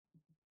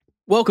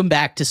Welcome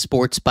back to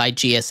Sports by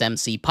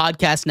GSMC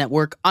Podcast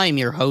Network. I'm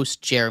your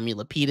host, Jeremy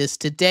Lapidus.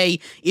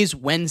 Today is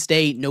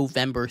Wednesday,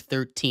 November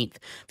 13th.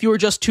 If you are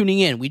just tuning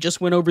in, we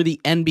just went over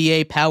the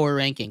NBA Power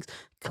Rankings.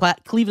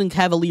 Cleveland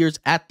Cavaliers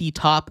at the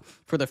top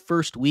for the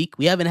first week.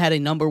 We haven't had a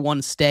number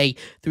one stay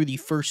through the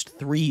first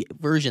three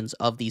versions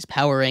of these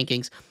Power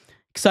Rankings.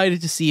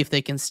 Excited to see if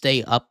they can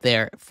stay up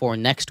there for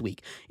next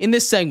week. In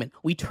this segment,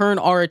 we turn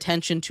our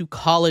attention to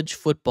college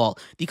football.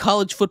 The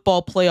college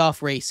football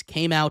playoff race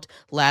came out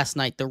last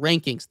night. The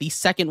rankings, the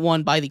second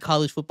one by the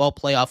College Football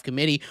Playoff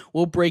Committee.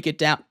 We'll break it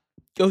down,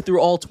 go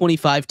through all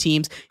 25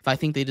 teams if I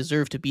think they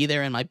deserve to be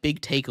there and my big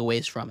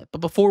takeaways from it.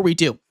 But before we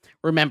do,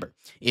 remember,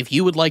 if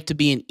you would like to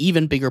be an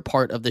even bigger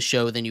part of the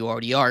show than you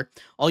already are,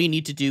 all you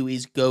need to do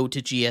is go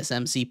to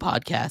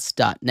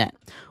gsmcpodcast.net.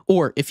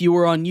 Or if you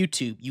are on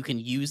YouTube, you can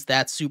use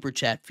that super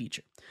chat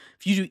feature.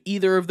 If you do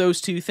either of those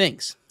two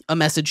things, a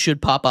message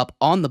should pop up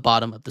on the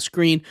bottom of the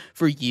screen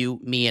for you,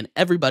 me, and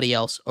everybody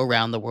else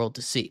around the world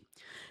to see.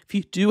 If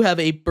you do have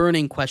a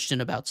burning question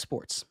about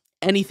sports,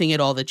 anything at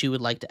all that you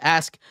would like to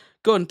ask,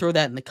 go ahead and throw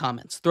that in the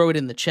comments. Throw it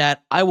in the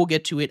chat. I will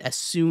get to it as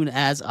soon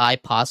as I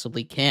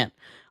possibly can.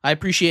 I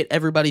appreciate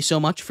everybody so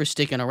much for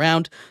sticking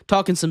around,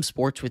 talking some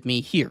sports with me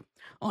here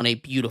on a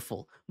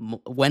beautiful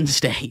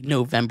Wednesday,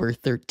 November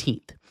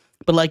 13th.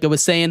 But like I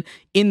was saying,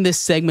 in this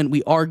segment,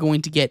 we are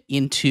going to get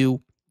into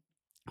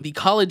the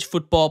college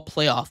football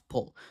playoff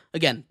poll.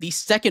 Again, the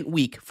second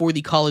week for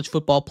the college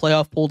football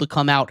playoff poll to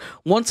come out.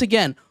 Once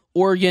again,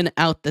 Oregon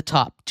out the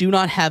top. Do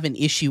not have an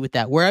issue with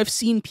that. Where I've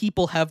seen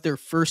people have their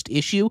first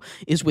issue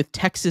is with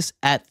Texas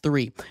at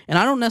 3. And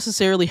I don't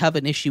necessarily have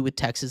an issue with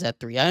Texas at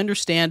 3. I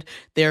understand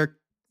their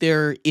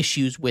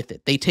issues with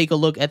it. They take a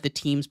look at the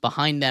teams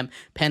behind them,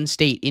 Penn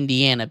State,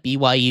 Indiana,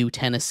 BYU,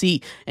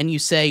 Tennessee, and you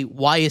say,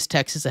 why is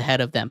Texas ahead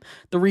of them?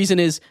 The reason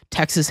is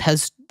Texas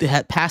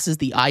passes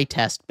the eye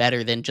test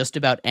better than just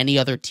about any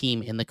other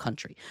team in the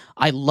country.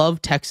 I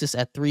love Texas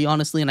at 3,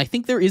 honestly, and I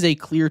think there is a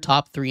clear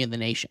top 3 in the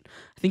nation.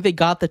 I think they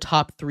got the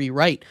top 3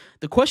 right.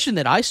 The question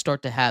that I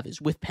start to have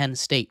is with Penn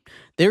State.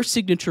 Their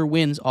signature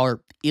wins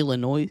are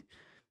Illinois,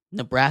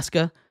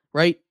 Nebraska,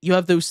 right? You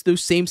have those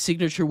same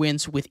signature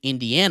wins with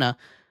Indiana,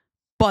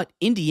 but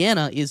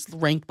Indiana is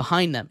ranked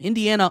behind them.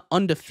 Indiana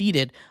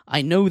undefeated.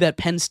 I know that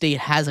Penn State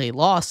has a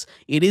loss.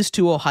 It is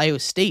to Ohio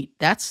State.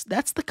 That's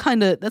the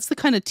kind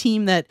of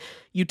team that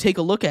you take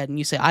a look at and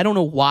you say, I don't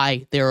know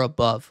why they're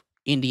above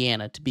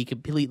Indiana, to be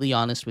completely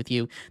honest with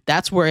you.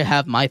 That's where I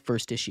have my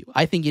first issue.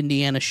 I think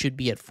Indiana should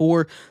be at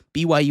 4,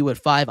 BYU at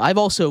 5. I've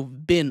also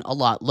been a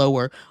lot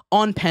lower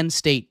on Penn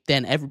State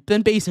than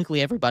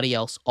basically everybody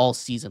else all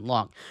season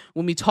long.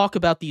 When we talk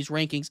about these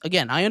rankings,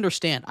 again, I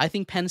understand. I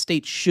think Penn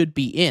State should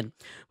be in,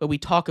 but we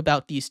talk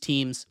about these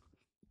teams.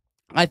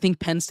 I think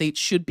Penn State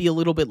should be a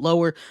little bit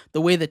lower.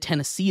 The way that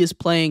Tennessee is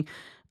playing,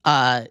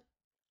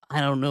 I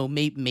don't know,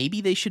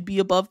 maybe they should be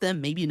above them,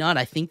 maybe not.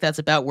 I think that's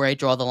about where I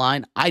draw the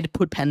line. I'd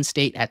put Penn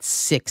State at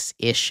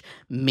 6-ish,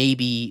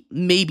 maybe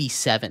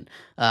 7.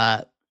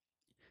 The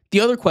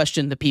other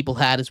question that people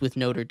had is with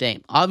Notre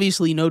Dame.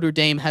 Obviously, Notre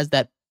Dame has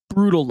that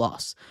brutal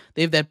loss.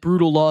 They have that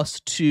brutal loss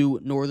to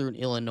Northern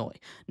Illinois.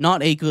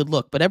 Not a good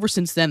look, but ever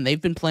since then,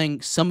 they've been playing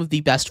some of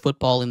the best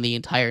football in the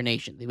entire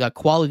nation. They've got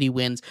quality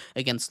wins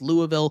against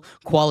Louisville,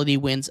 quality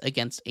wins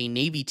against a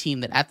Navy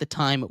team that at the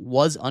time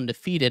was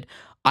undefeated.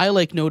 I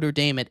like Notre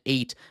Dame at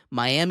 8.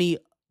 Miami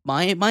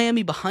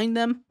behind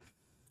them?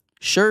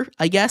 Sure,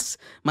 I guess.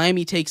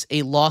 Miami takes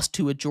a loss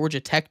to a Georgia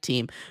Tech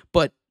team,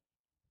 but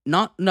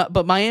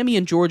but Miami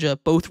and Georgia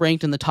both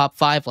ranked in the top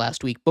 5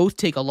 last week. Both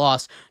take a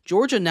loss.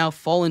 Georgia now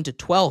fall into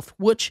 12th,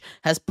 which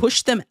has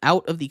pushed them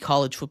out of the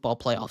college football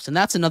playoffs. And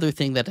that's another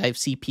thing that I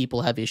see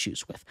people have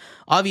issues with.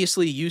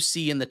 Obviously, you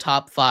see in the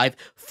top 5,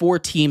 4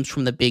 teams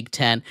from the Big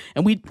Ten.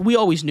 And we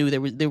always knew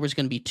there was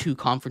going to be 2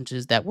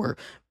 conferences that were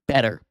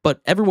better. But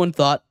everyone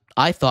thought,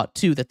 I thought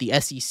too, that the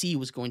SEC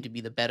was going to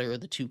be the better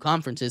of the 2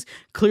 conferences.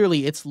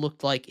 Clearly, it's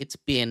looked like it's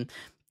been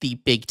the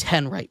Big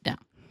Ten right now.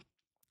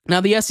 Now,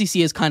 the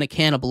SEC has kind of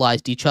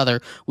cannibalized each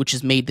other, which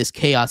has made this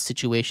chaos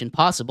situation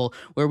possible,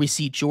 where we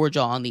see Georgia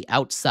on the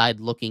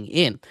outside looking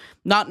in.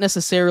 Not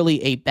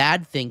necessarily a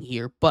bad thing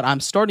here, but I'm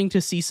starting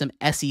to see some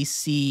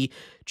SEC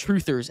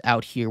truthers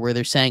out here where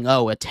they're saying,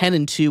 oh, a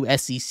 10-2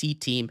 SEC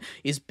team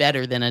is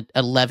better than an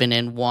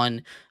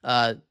 11-1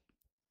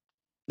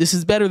 This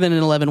is better than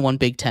an 11-1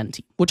 Big Ten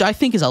team, which I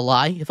think is a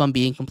lie, if I'm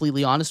being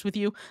completely honest with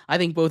you. I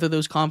think both of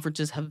those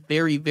conferences have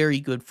very,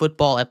 very good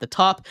football at the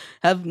top,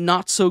 have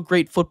not so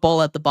great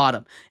football at the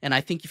bottom. And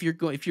I think if you're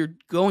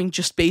going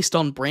just based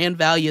on brand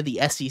value of the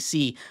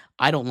SEC,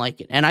 I don't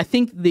like it. And I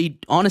think the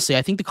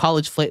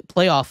college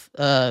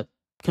playoff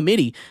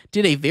committee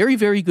did a very,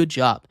 very good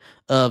job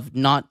of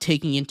not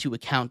taking into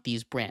account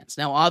these brands.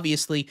 Now,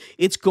 obviously,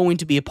 it's going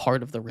to be a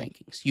part of the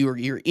rankings.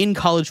 You're in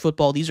college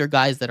football. These are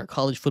guys that are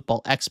college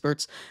football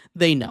experts.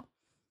 They know.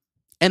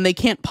 And they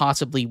can't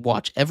possibly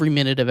watch every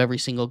minute of every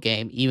single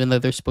game, even though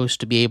they're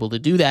supposed to be able to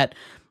do that.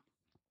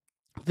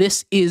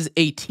 This is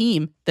a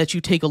team that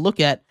you take a look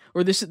at,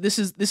 or this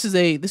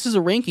is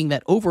a ranking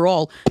that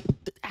overall,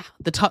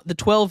 the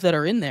 12 that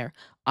are in there,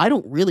 I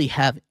don't really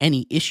have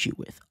any issue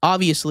with.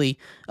 Obviously,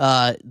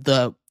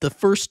 the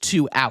first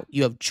two out.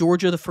 You have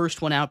Georgia, the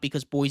first one out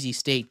because Boise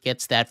State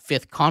gets that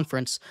fifth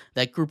conference,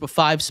 that group of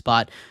 5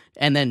 spot,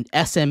 and then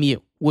SMU,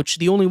 which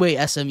the only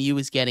way SMU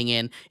is getting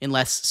in,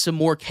 unless some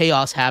more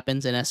chaos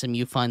happens and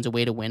SMU finds a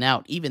way to win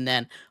out. Even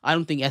then, I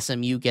don't think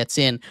SMU gets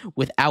in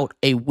without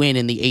a win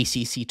in the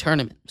ACC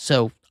tournament.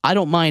 So I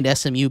don't mind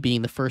SMU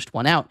being the first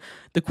one out.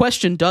 The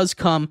question does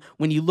come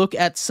when you look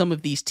at some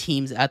of these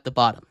teams at the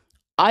bottom.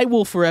 I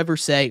will forever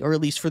say, or at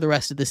least for the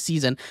rest of the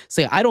season,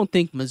 say I don't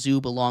think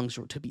Mizzou belongs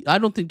to be. I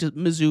don't think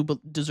Mizzou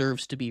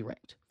deserves to be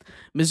ranked.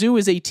 Mizzou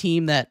is a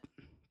team that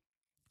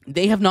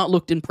they have not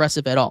looked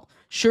impressive at all.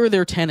 Sure,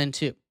 they're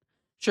 10-2.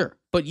 Sure,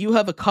 but you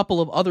have a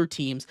couple of other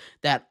teams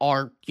that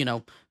are,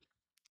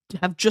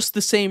 have just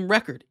the same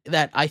record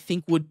that I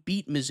think would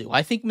beat Mizzou.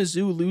 I think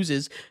Mizzou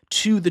loses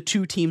to the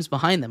two teams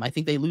behind them. I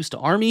think they lose to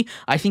Army.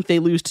 I think they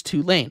lose to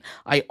Tulane.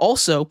 I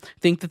also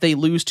think that they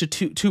lose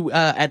to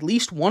at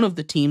least one of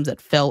the teams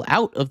that fell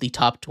out of the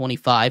top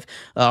 25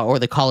 or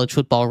the college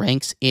football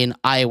ranks in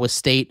Iowa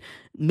State.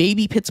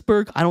 Maybe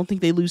Pittsburgh. I don't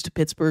think they lose to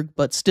Pittsburgh,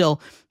 but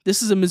still,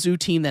 this is a Mizzou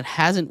team that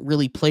hasn't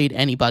really played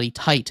anybody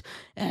tight,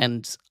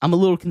 and I'm a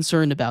little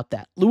concerned about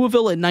that.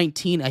 Louisville at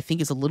 19, I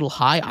think, is a little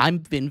high.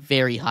 I've been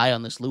very high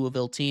on this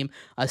Louisville team.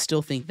 I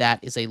still think that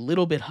is a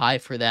little bit high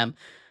for them.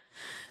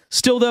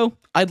 Still, though,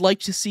 I'd like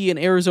to see an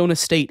Arizona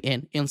State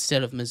in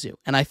instead of Mizzou,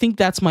 and I think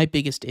that's my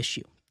biggest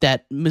issue,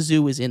 that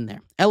Mizzou is in there.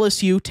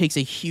 LSU takes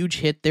a huge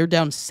hit. They're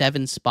down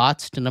 7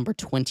 spots to number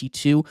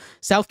 22.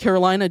 South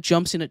Carolina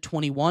jumps in at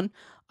 21.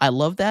 I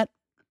love that.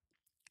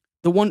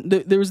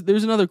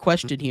 There's another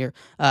question here.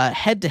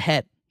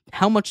 Head-to-head.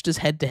 How much does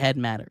head-to-head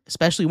matter,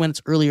 especially when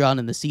it's earlier on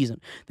in the season?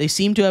 They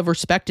seem to have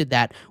respected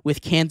that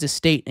with Kansas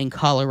State and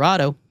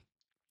Colorado,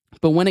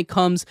 but when it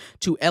comes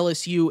to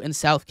LSU and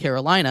South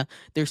Carolina,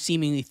 they're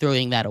seemingly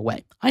throwing that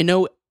away. I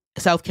know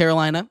South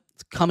Carolina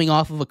is coming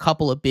off of a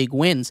couple of big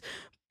wins,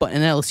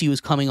 and LSU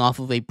is coming off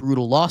of a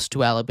brutal loss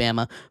to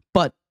Alabama,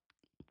 but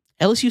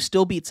LSU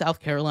still beat South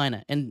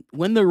Carolina, and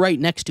when they're right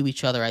next to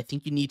each other, I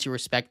think you need to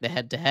respect the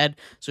head-to-head.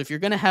 So if you're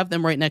going to have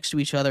them right next to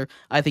each other,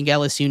 I think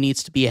LSU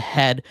needs to be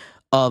ahead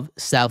of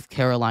South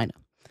Carolina.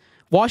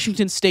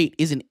 Washington State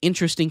is an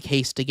interesting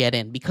case to get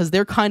in because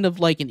they're kind of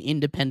like an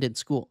independent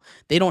school.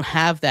 They don't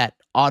have that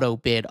auto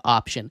bid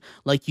option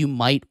like you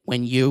might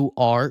when you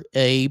are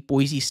a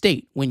Boise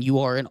State, when you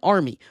are an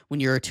Army,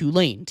 when you're a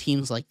Tulane,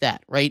 teams like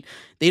that, right?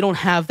 They don't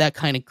have that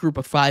kind of group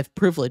of 5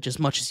 privilege, as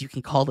much as you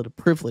can call it a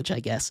privilege,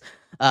 I guess.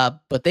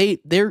 But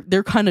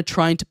they're kind of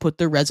trying to put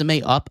their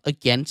resume up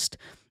against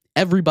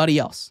everybody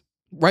else.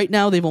 Right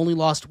now, they've only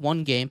lost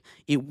 1 game.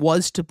 It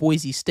was to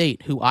Boise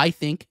State, who I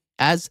think,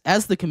 as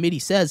the committee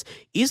says,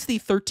 is the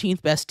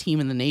 13th best team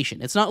in the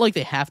nation. It's not like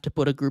they have to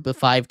put a group of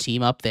 5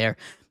 team up there.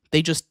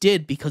 They just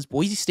did because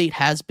Boise State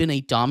has been a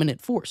dominant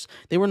force.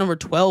 They were number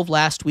 12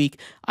 last week.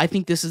 I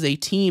think this is a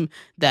team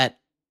that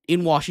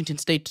in Washington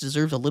State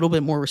deserves a little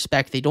bit more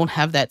respect. They don't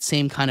have that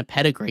same kind of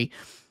pedigree.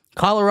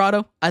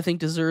 Colorado, I think,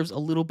 deserves a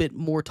little bit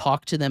more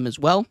talk to them as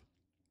well.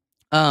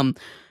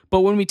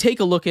 But when we take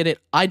a look at it,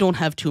 I don't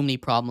have too many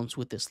problems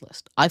with this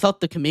list. I thought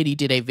the committee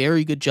did a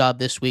very good job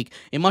this week,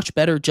 a much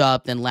better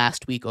job than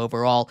last week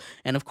overall.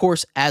 And of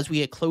course, as we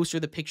get closer,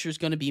 the picture is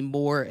going to be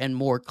more and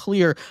more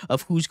clear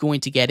of who's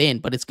going to get in.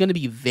 But it's going to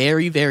be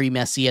very, very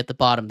messy at the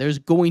bottom. There's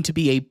going to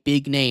be a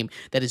big name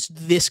that is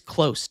this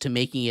close to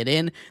making it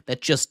in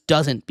that just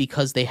doesn't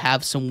because they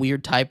have some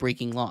weird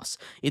tie-breaking loss.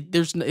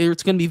 It's going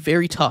to be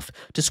very tough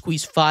to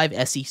squeeze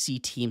 5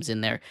 SEC teams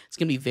in there. It's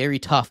going to be very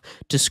tough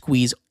to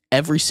squeeze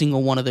every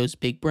single one of those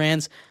big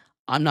brands.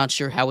 I'm not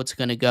sure how it's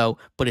going to go,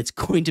 but it's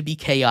going to be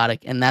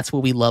chaotic, and that's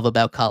what we love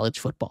about college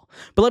football.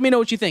 But let me know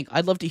what you think.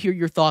 I'd love to hear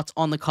your thoughts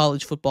on the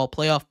college football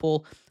playoff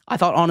poll. I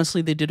thought,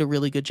 honestly, they did a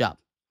really good job.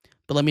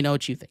 But let me know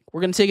what you think. We're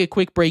going to take a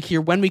quick break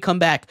here. When we come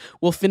back,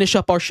 we'll finish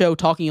up our show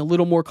talking a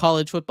little more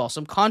college football.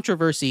 Some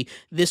controversy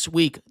this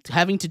week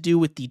having to do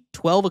with the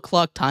 12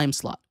 o'clock time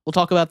slot. We'll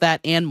talk about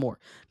that and more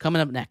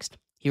coming up next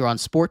here on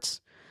Sports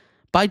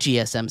by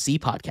GSMC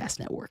Podcast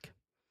Network.